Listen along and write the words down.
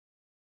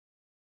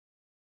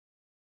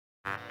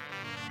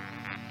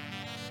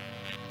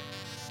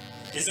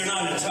Is there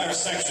not an entire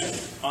section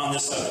on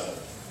this subject?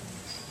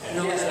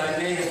 No, yes, I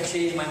may have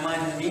changed my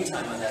mind in the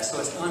meantime on that,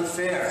 so it's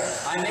unfair.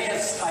 I may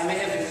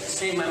have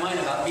changed my mind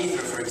about Mithra,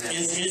 for example.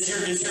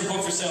 Is your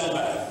book for sale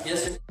back?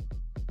 Yes, sir.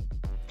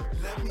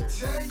 Let me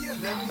tell you,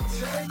 let me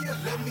tell you,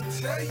 let me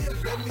tell you,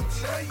 let me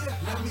tell you,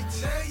 let me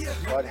tell you.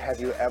 But have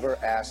you ever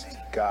asked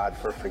God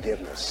for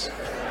forgiveness?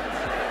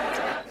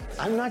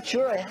 I'm not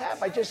sure I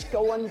have. I just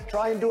go and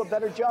try and do a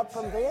better job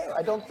from there.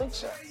 I don't think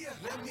so.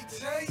 Let me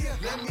tell you,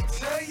 let me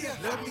tell you,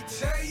 let me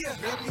tell you,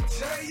 let me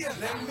tell you,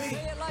 let me.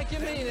 Say it like you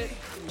mean it.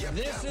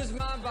 This is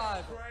my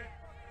Bible.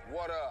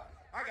 What up?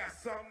 I got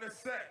something to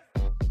say.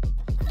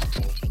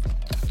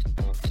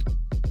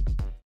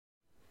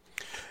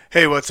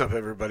 Hey, what's up,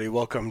 everybody?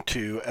 Welcome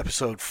to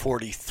episode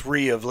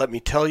 43 of Let Me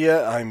Tell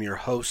Ya. I'm your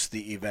host,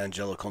 the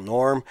Evangelical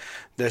Norm.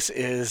 This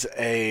is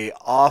a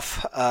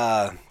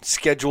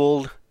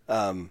scheduled,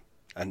 a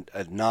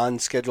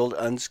non-scheduled,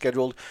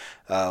 unscheduled,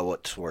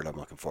 what's the word I'm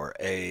looking for?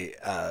 A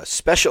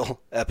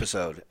special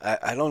episode.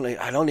 I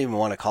don't even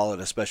want to call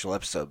it a special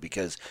episode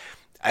because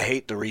I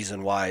hate the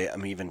reason why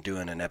I'm even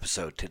doing an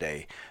episode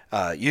today.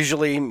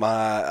 Usually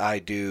I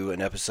do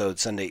an episode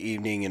Sunday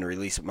evening and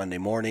release it Monday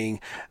morning.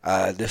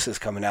 This is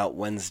coming out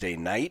Wednesday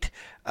night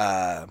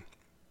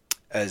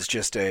as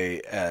just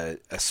a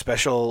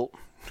special.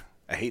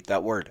 I hate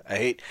that word.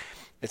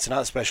 It's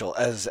not special,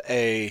 as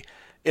a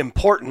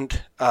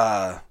important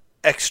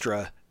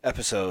extra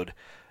episode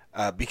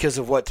because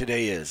of what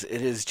today is.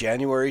 It is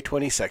January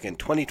 22nd,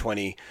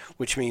 2020,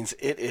 which means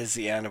it is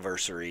the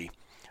anniversary,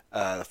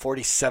 the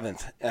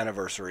 47th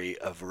anniversary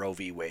of Roe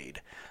v.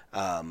 Wade.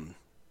 I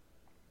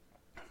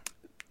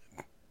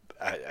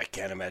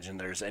can't imagine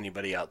there's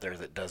anybody out there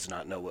that does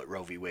not know what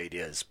Roe v. Wade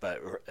is, but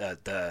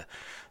the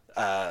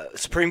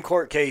Supreme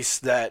Court case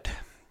that,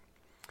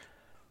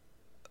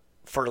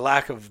 for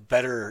lack of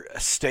better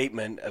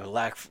statement,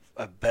 lack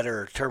of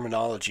better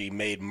terminology,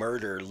 made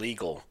murder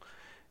legal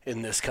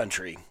in this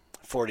country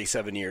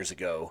 47 years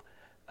ago,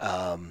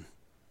 and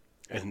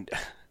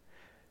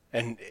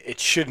it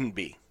shouldn't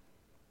be.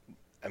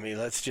 I mean,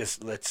 let's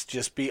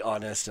just be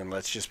honest and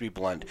let's just be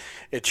blunt.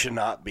 It should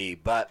not be.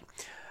 But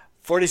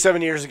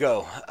 47 years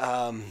ago,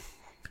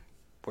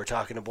 we're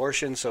talking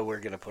abortion, so we're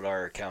going to put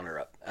our counter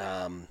up.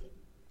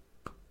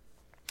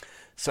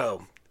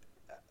 So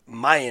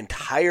my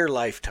entire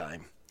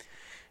lifetime,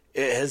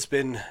 it has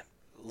been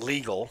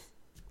legal,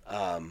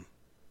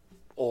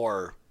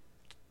 or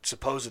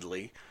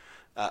supposedly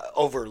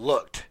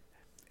overlooked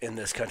in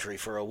this country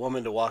for a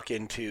woman to walk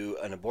into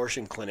an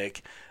abortion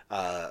clinic,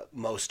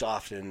 most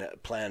often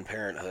Planned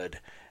Parenthood,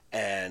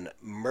 and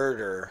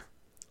murder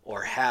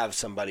or have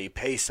somebody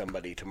pay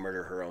somebody to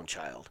murder her own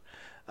child.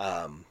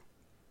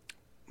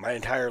 My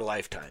entire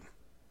lifetime,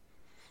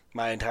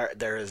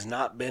 there has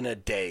not been a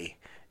day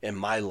in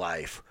my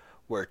life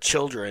where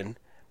children,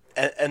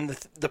 and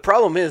the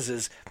problem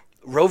is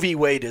Roe v.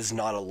 Wade is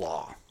not a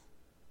law.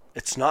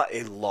 It's not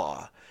a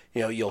law.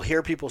 You know, you'll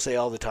hear people say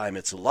all the time,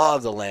 it's the law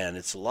of the land,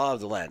 it's the law of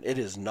the land. It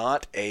is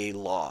not a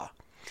law.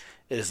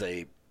 It is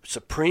a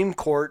Supreme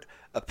Court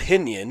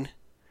opinion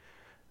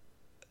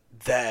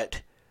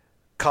that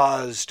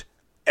caused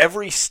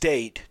every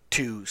state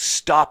to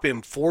stop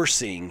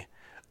enforcing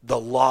the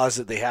laws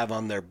that they have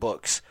on their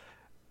books,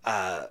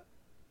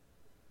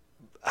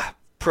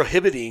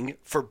 forbidding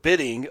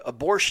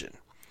abortion.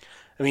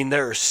 I mean,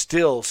 there are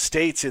still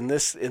states in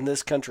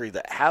this country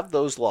that have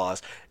those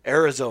laws,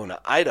 Arizona,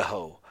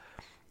 Idaho,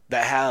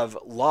 that have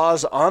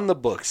laws on the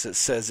books that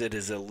says it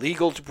is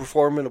illegal to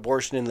perform an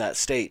abortion in that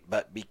state.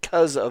 But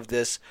because of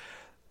this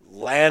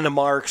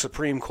landmark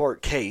Supreme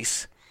Court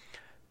case,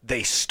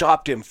 they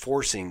stopped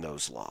enforcing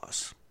those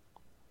laws.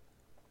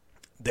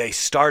 They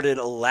started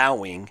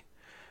allowing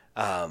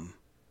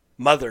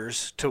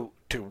mothers to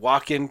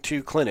walk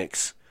into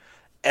clinics.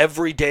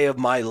 Every day of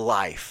my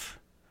life,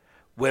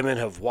 women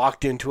have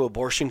walked into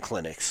abortion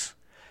clinics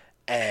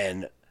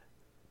and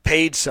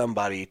paid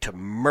somebody to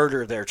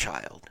murder their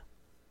child.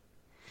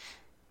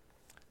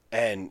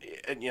 And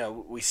you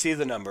know, we see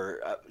the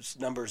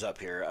numbers up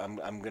here. I'm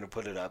going to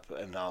put it up,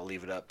 and I'll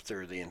leave it up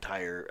through the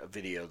entire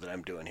video that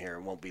I'm doing here.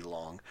 It won't be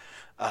long.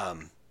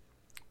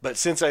 But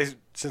since I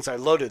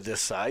loaded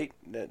this site,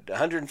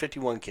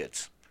 151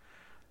 kids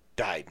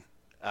died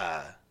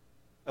of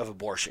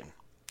abortion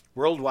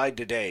worldwide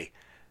today.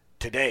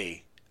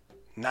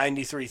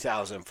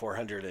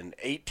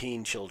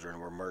 93,418 children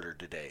were murdered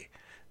today.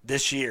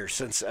 This year,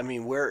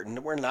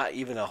 we're not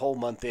even a whole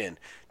month in,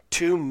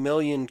 2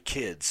 million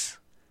kids.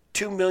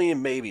 2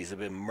 million babies have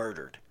been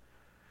murdered.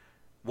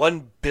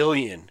 1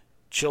 billion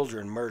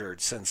children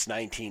murdered since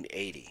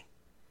 1980.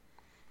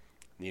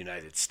 In the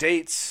United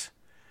States,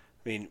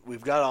 I mean,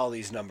 we've got all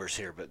these numbers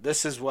here, but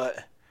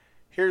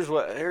here's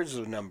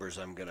the numbers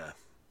I'm gonna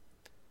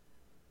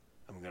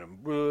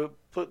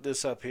put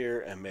this up here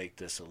and make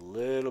this a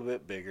little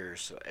bit bigger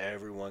so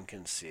everyone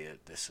can see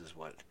it. This is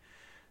what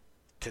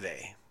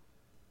today,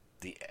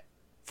 the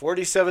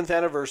 47th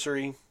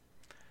anniversary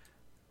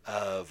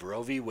of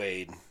Roe v.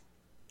 Wade.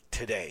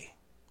 Today,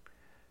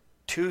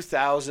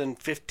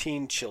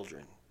 2,015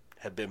 children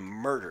have been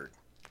murdered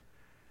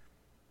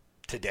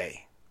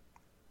today.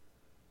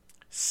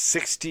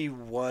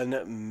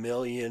 61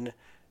 million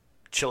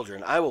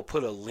children. I will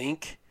put a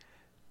link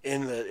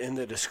in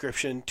the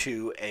description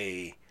to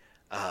a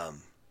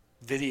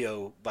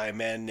video by a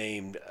man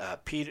named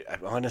Peter. I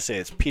want to say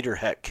it's Peter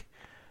Heck,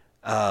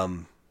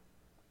 and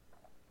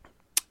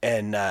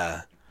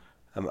I'm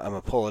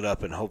gonna pull it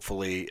up, and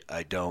hopefully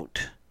I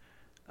don't.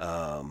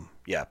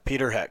 Yeah,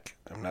 Peter Heck.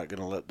 I'm not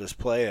gonna let this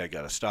play. I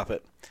gotta stop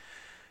it.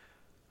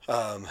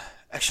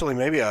 Actually,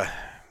 maybe I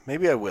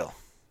will.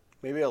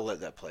 Maybe I'll let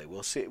that play.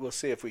 We'll see. We'll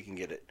see if we can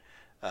get it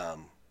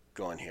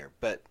going here.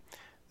 But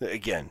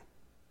again,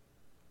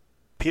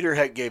 Peter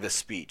Heck gave a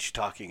speech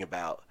talking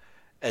about,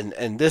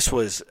 and this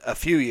was a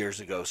few years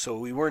ago, so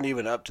we weren't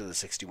even up to the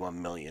 61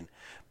 million.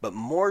 But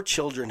more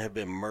children have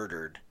been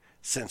murdered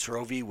since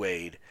Roe v.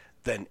 Wade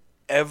than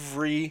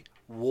every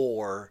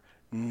war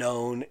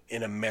known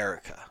in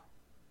America.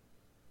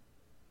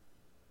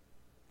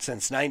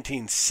 Since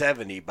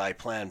 1970, by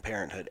Planned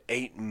Parenthood,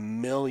 8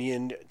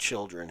 million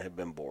children have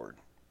been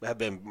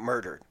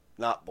murdered,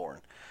 not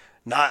born,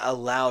 not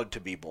allowed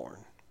to be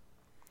born.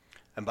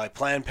 And by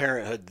Planned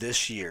Parenthood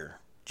this year,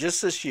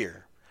 just this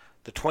year,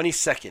 the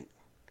 22nd,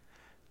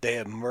 they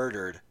have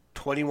murdered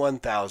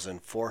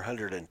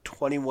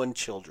 21,421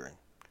 children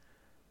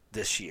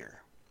this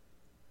year.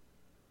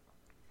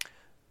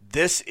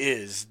 This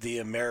is the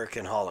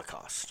American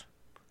Holocaust.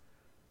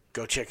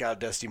 Go check out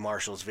Dusty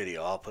Marshall's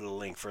video. I'll put a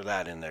link for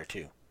that in there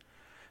too.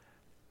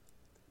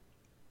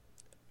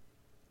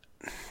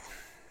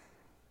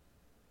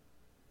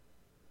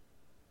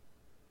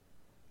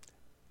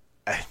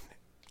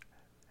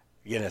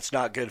 Again, it's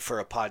not good for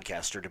a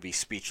podcaster to be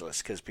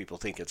speechless because people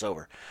think it's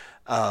over.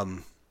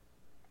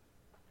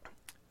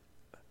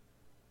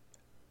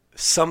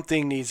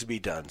 Something needs to be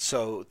done.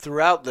 So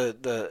throughout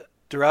the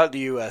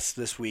U.S.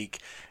 this week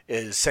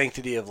is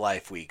Sanctity of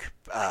Life Week.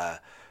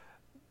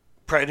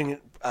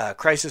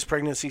 Crisis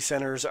pregnancy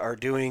centers are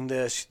doing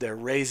this. They're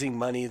raising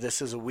money.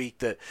 This is a week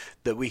that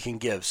we can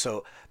give.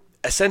 So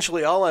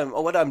essentially,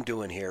 what I'm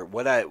doing here,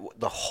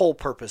 the whole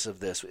purpose of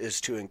this is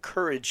to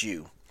encourage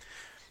you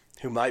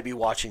who might be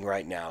watching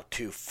right now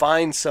to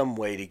find some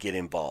way to get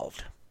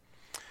involved.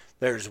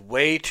 There's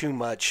way too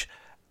much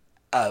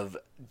of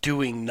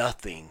doing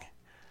nothing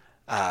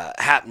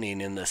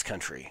happening in this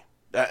country.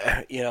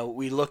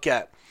 We look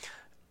at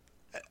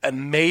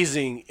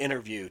amazing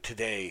interview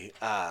today.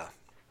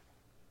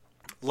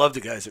 Love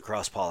the guys at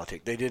Cross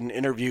Politic. They did an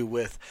interview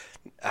with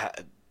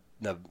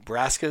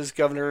Nebraska's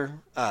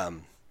governor.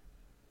 I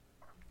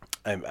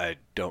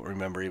don't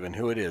remember even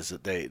who it is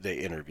that they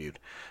interviewed.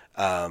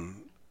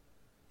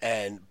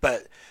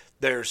 But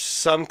there's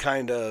some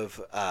kind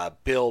of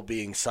bill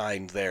being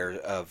signed there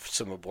of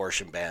some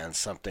abortion bans,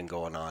 something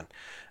going on.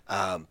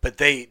 But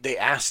they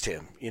asked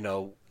him,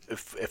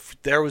 if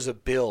there was a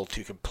bill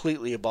to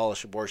completely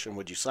abolish abortion,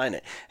 would you sign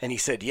it? And he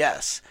said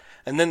yes.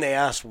 And then they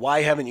asked,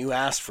 why haven't you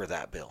asked for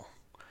that bill?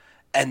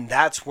 And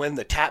that's when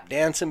the tap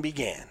dancing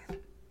began.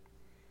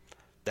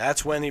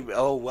 That's when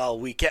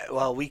we can't.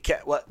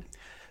 What?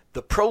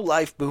 The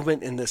pro-life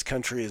movement in this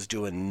country is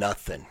doing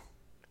nothing.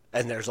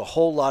 And there's a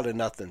whole lot of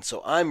nothing.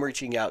 So I'm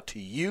reaching out to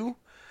you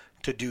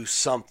to do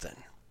something.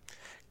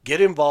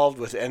 Get involved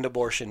with End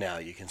Abortion Now.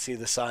 You can see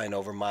the sign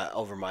over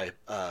my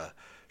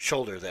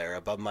shoulder there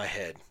above my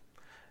head.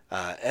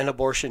 End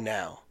Abortion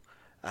Now.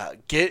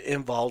 Get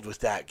involved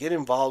with that. Get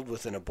involved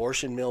with an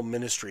abortion mill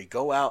ministry.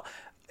 Go out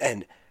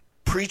and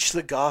preach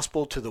the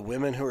gospel to the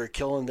women who are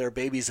killing their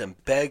babies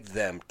and beg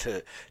them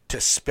to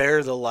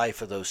spare the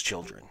life of those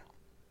children.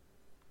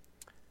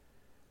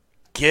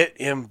 Get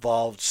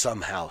involved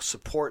somehow.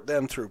 Support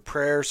them through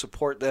prayer.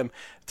 Support them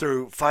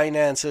through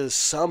finances.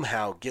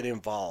 Somehow get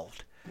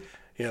involved.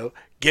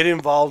 Get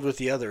involved with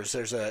the others.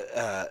 There's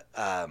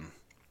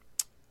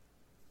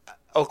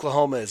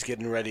Oklahoma is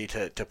getting ready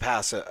to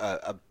pass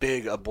a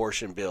big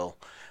abortion bill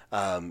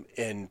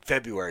in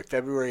February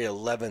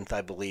 11th,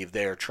 I believe.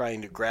 They are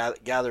trying to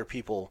gather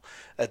people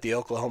at the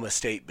Oklahoma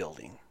State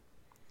building.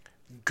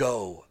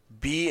 Go.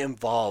 Be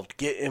involved.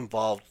 Get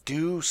involved.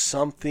 Do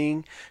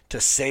something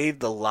to save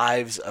the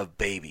lives of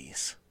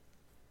babies.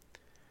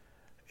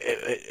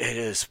 It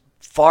is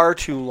far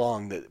too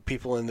long that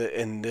people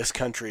in this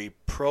country,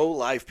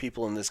 pro-life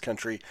people in this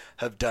country,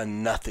 have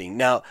done nothing.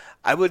 Now,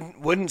 I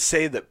wouldn't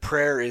say that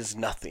prayer is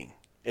nothing.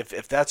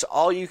 If that's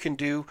all you can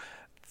do,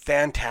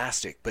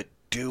 fantastic. But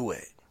do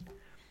it.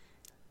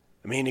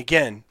 I mean,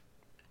 again,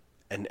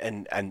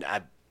 and I'm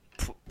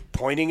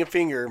pointing a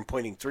finger and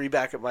pointing three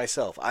back at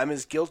myself. I'm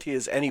as guilty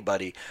as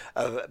anybody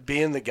of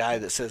being the guy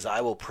that says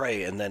I will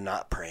pray and then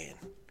not praying.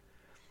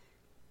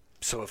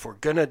 So if we're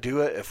gonna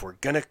do it, if we're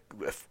gonna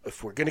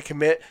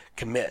commit,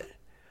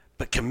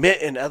 but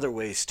commit in other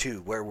ways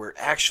too, where we're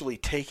actually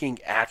taking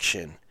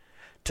action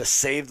to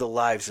save the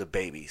lives of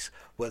babies.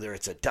 Whether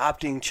it's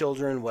adopting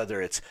children,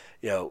 whether it's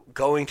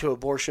going to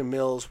abortion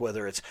mills,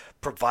 whether it's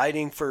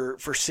providing for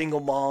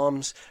single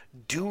moms,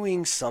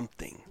 doing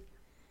something.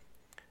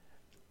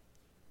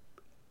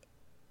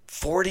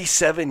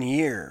 47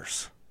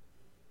 years.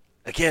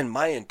 Again,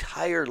 my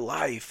entire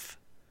life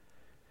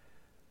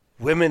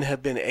women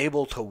have been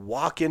able to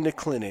walk into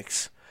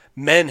clinics.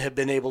 Men have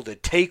been able to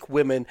take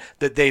women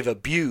that they've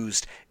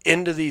abused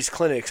into these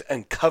clinics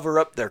and cover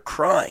up their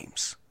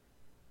crimes.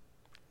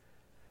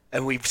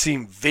 And we've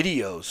seen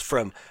videos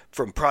from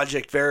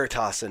Project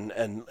Veritas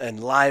and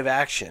Live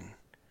Action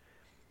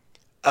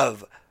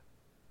of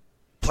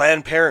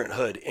Planned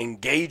Parenthood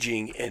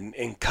engaging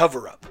in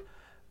cover-up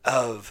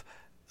of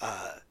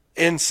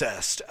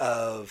incest,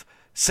 of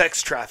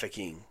sex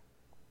trafficking.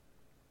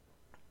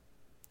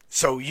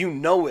 So you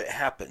know it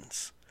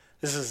happens.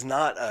 This is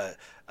not a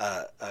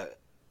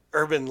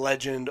urban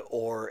legend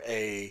or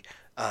a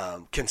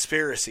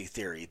conspiracy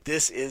theory.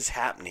 This is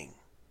happening.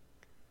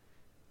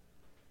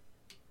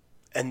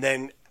 And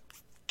then,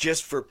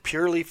 just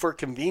purely for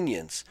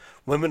convenience,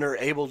 women are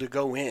able to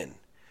go in.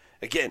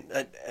 Again,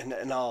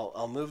 and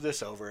I'll move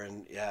this over,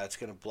 and yeah, it's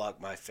going to block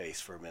my face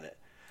for a minute.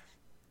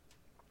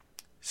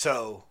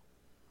 So,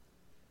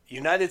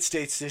 United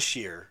States this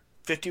year,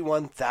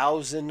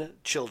 51,000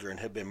 children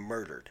have been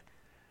murdered.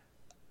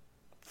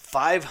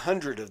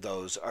 500 of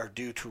those are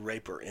due to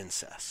rape or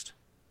incest.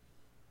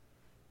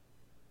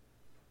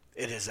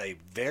 It is a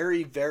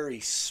very, very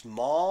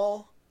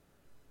small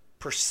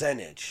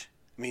percentage.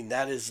 I mean,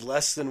 that is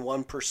less than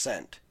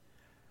 1%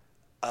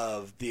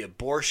 of the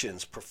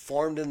abortions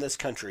performed in this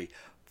country.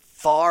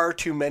 Far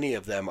too many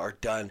of them are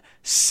done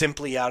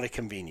simply out of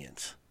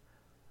convenience.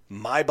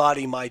 My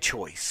body, my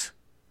choice.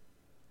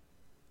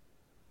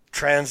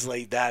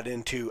 Translate that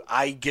into,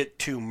 I get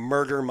to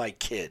murder my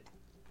kid.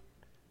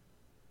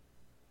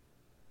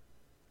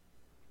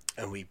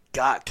 And we've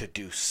got to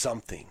do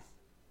something.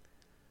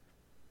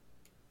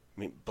 I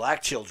mean,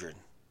 black children,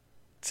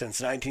 since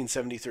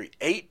 1973,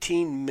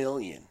 18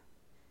 million.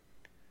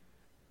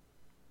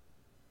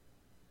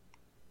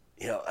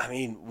 You know, I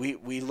mean,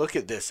 we look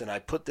at this, and I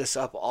put this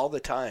up all the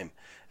time,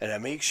 and I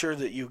make sure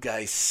that you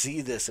guys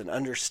see this and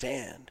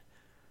understand.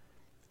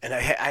 And I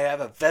have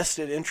a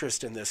vested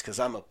interest in this because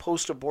I'm a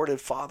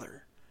post-abortive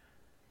father.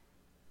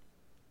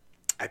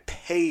 I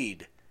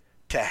paid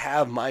to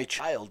have my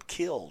child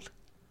killed.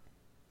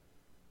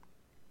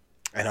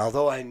 And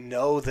although I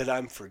know that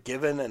I'm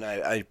forgiven, and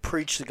I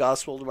preach the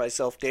gospel to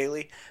myself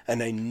daily,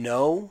 and I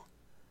know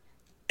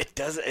it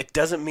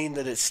doesn't mean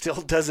that it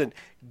still doesn't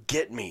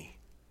get me.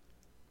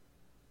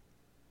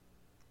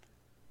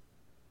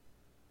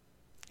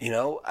 You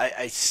know,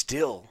 I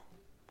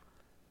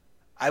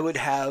would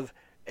have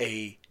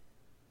a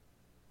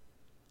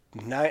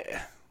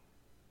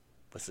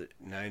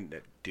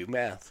do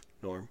math,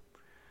 Norm.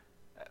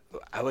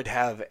 I would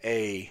have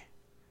a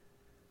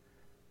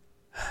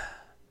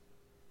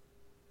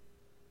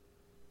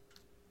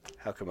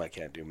how come I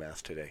can't do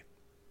math today?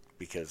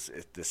 Because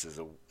this is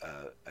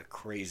a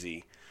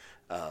crazy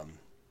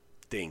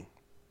thing.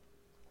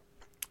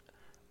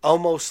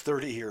 Almost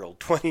 30-year-old,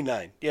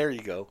 29. There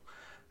you go.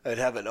 I'd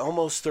have an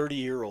almost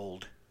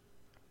 30-year-old,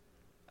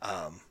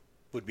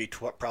 would be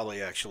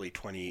probably actually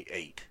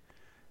 28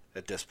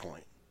 at this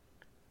point,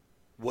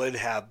 would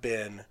have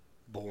been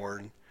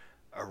born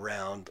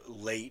around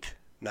late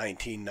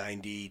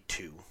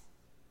 1992.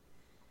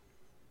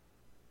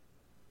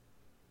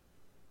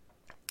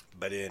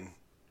 But in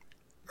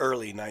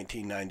early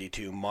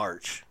 1992,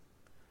 March,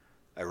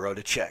 I wrote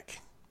a check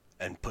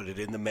and put it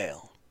in the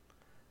mail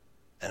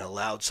and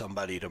allowed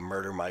somebody to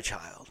murder my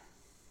child.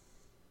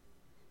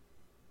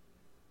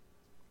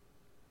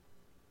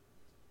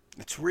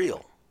 It's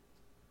real.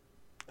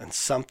 And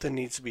something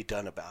needs to be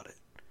done about it.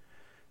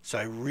 So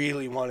I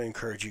really want to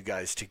encourage you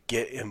guys to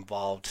get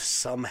involved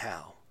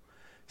somehow,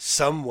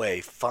 some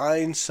way,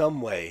 find some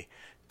way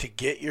to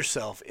get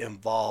yourself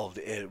involved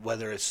in,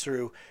 whether it's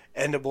through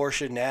End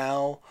Abortion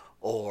Now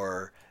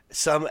or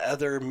some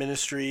other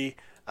ministry,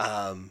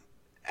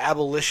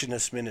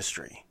 abolitionist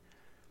ministry.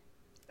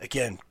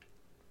 Again,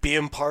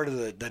 being part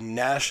of the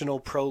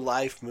national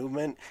pro-life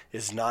movement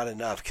is not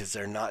enough because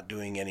they're not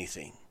doing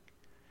anything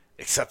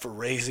except for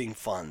raising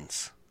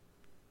funds.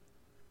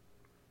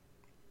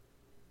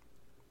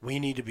 We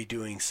need to be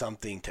doing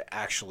something to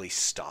actually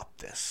stop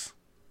this.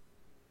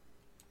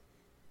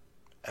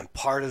 And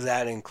part of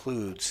that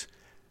includes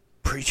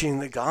preaching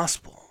the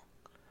gospel,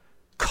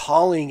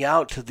 calling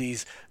out to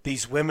these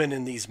women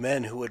and these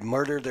men who would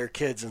murder their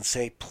kids and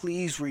say,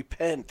 please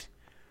repent.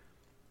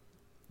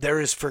 There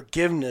is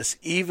forgiveness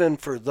even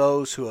for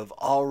those who have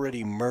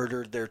already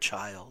murdered their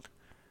child.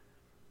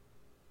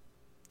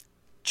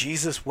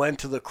 Jesus went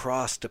to the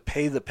cross to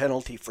pay the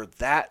penalty for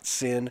that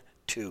sin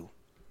too.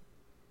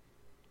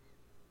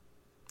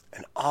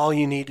 And all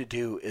you need to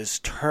do is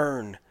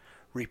turn,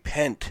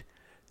 repent,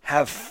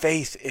 have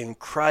faith in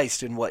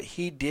Christ and what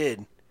He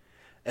did,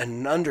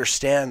 and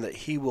understand that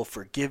He will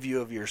forgive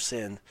you of your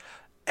sin,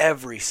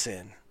 every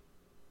sin,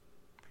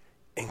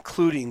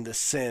 including the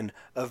sin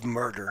of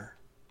murder.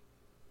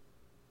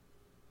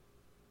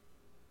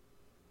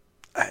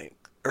 I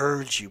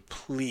urge you,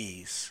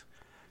 please,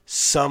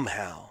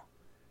 somehow,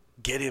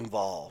 get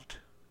involved.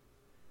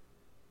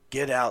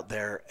 Get out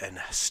there and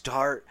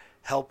start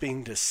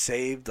helping to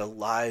save the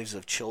lives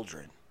of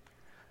children.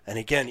 And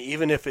again,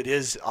 even if it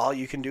is all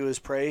you can do is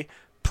pray,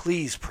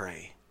 please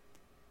pray.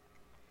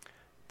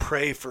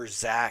 pray for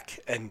Zach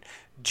and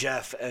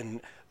Jeff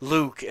and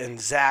Luke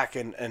and Zach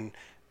and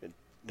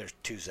there's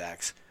two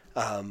Zachs.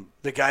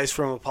 The guys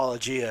from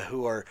Apologia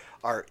who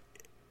are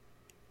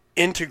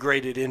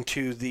integrated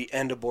into the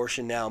End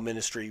Abortion Now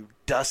ministry.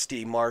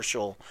 Dusty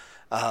Marshall,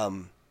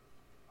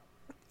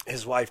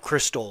 his wife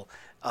Crystal,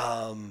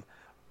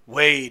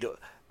 Wade,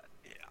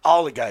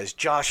 all the guys,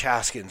 Josh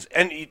Haskins,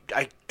 and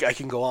I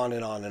can go on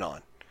and on and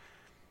on.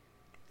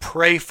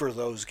 Pray for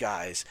those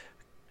guys.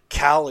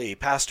 Callie,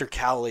 Pastor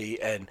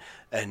Callie,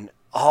 and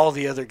all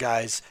the other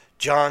guys,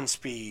 John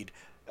Speed,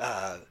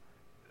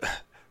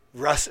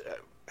 Russ,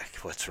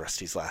 what's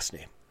Rusty's last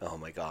name? Oh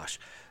my gosh.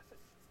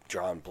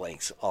 Drawing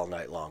blanks all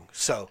night long.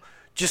 So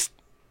just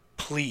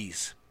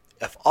please,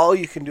 if all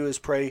you can do is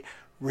pray,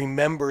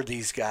 remember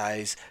these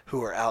guys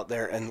who are out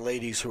there and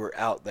ladies who are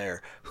out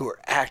there who are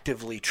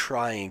actively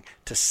trying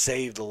to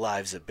save the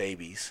lives of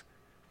babies.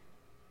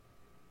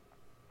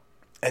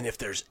 And if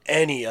there's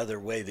any other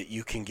way that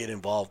you can get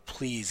involved,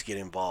 please get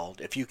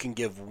involved. If you can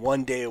give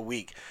 1 day a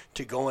week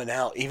to going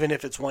out, even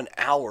if it's 1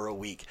 hour a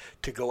week,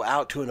 to go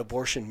out to an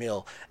abortion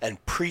mill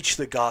and preach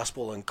the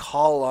gospel and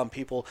call on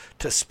people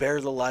to spare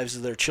the lives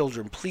of their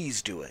children,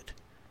 please do it.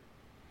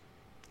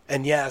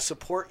 And yeah,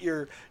 support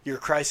your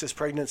crisis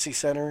pregnancy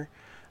center,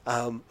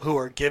 who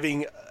are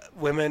giving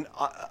women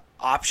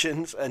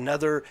options,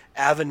 another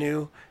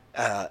avenue,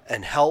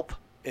 and help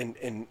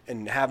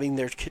in having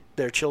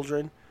their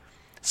children.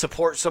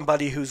 Support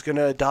somebody who's going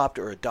to adopt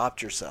or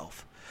adopt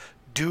yourself.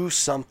 Do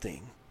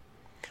something.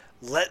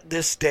 Let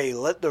this day,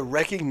 let the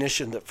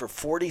recognition that for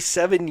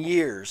 47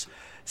 years,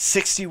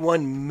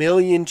 61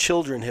 million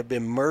children have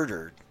been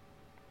murdered.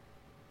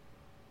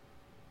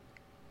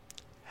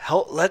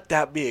 Let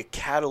that be a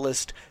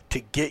catalyst to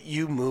get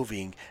you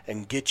moving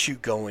and get you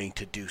going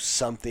to do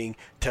something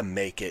to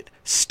make it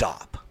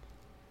stop.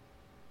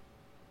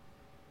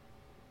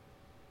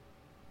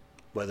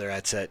 Whether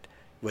that's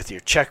with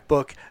your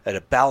checkbook, at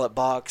a ballot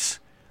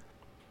box,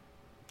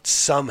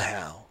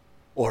 somehow,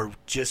 or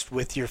just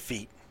with your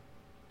feet.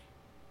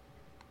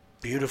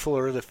 Beautiful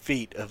are the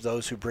feet of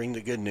those who bring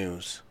the good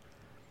news.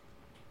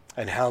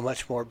 And how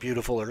much more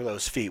beautiful are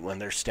those feet when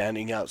they're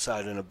standing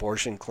outside an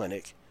abortion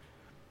clinic,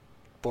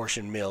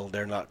 abortion mill,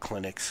 they're not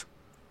clinics,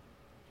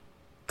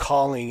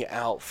 calling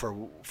out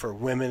for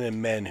women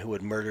and men who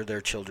would murder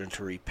their children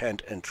to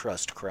repent and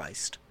trust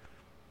Christ.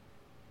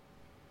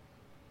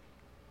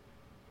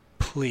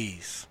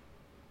 Please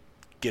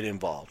get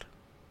involved.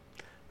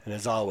 And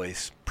as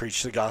always,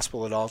 preach the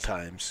gospel at all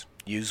times.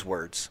 Use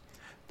words.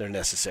 They're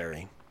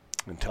necessary.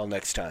 Until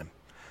next time,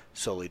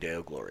 Soli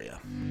Deo Gloria.